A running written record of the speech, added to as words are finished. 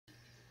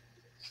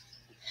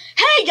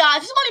Hey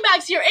guys, it's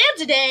Moneybags here, and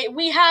today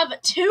we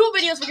have two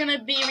videos we're going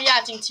to be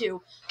reacting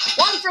to.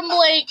 One from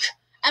Blake,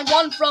 and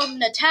one from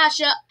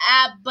Natasha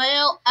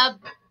Abelen. I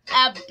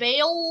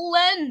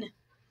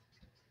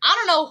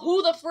don't know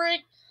who the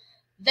frick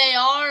they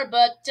are,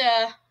 but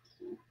I'm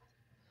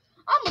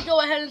going to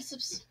go ahead and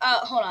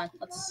hold on,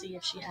 let's see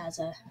if she has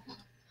a...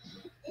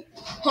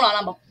 Hold on,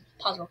 I'm going to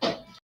pause real quick.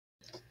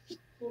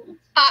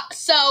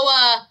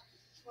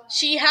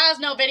 She has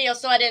no video,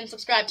 so I didn't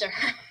subscribe to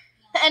her.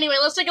 Anyway,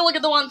 let's take a look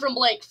at the one from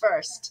Blake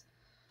first.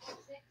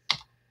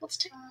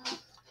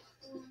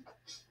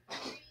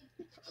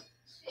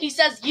 He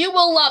says, "You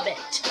will love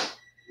it."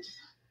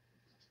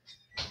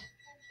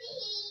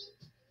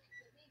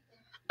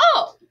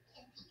 Oh.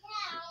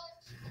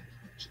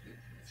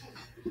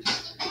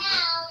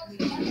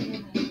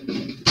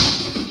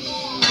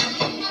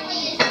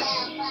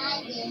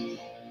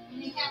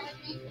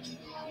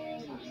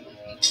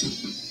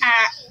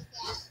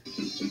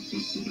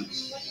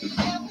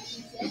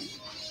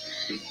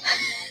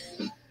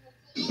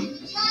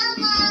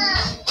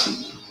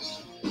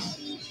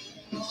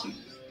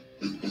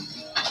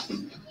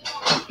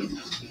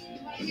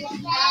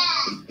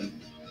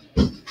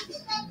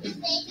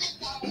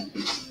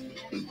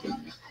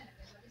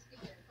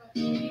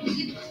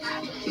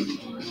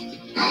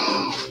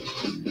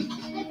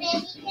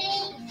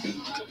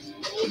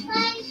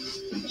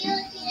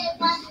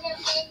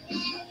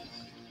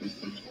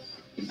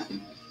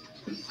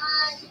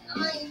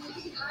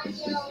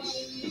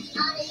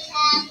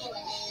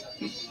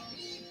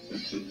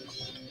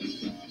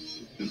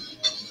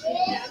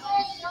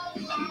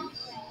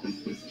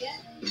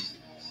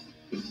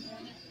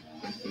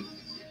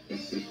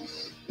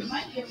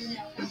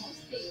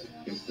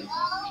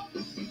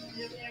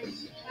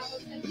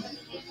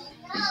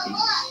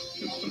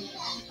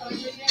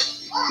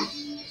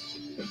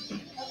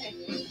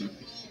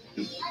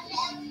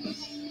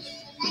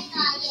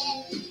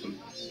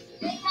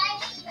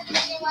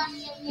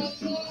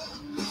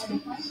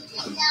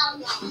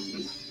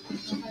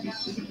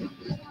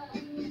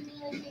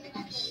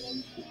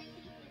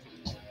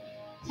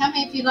 Tell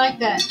me if you like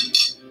that.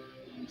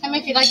 Tell me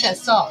if you like that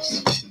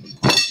sauce.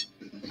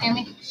 Hear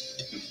me?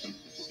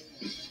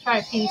 Try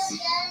a piece.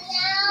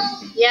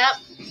 Yep.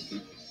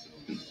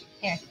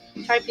 Here,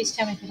 try a piece.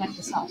 Tell me if you like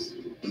the sauce.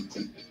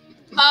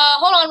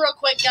 Hold on real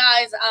quick,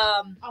 guys.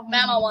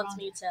 Mama wants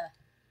me to...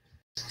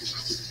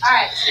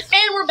 Alright,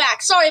 and we're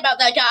back. Sorry about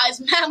that, guys.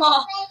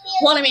 Mama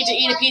wanted me to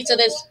eat a pizza.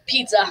 This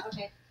pizza.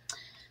 Okay.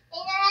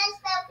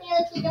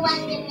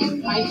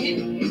 I did.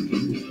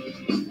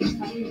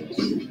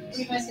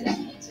 You guys sit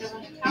down. Sit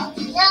on the couch.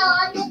 No,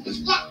 on the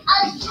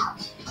couch.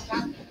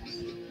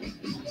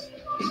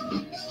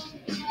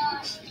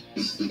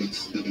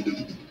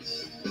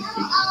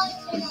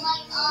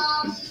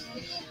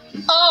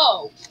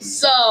 Oh,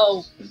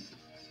 so...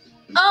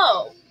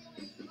 Oh.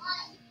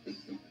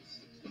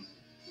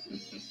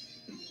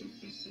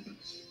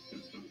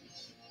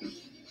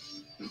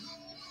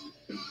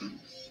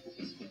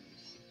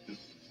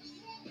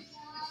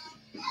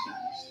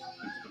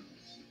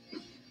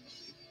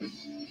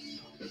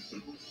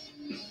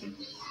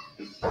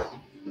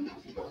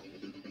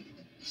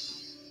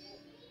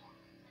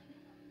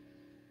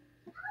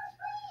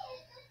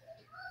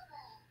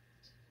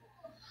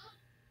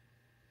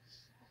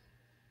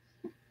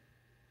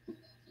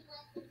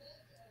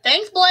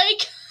 Thanks,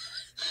 Blake.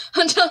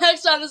 Until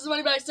next time, this is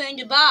Moneybags saying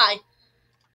goodbye.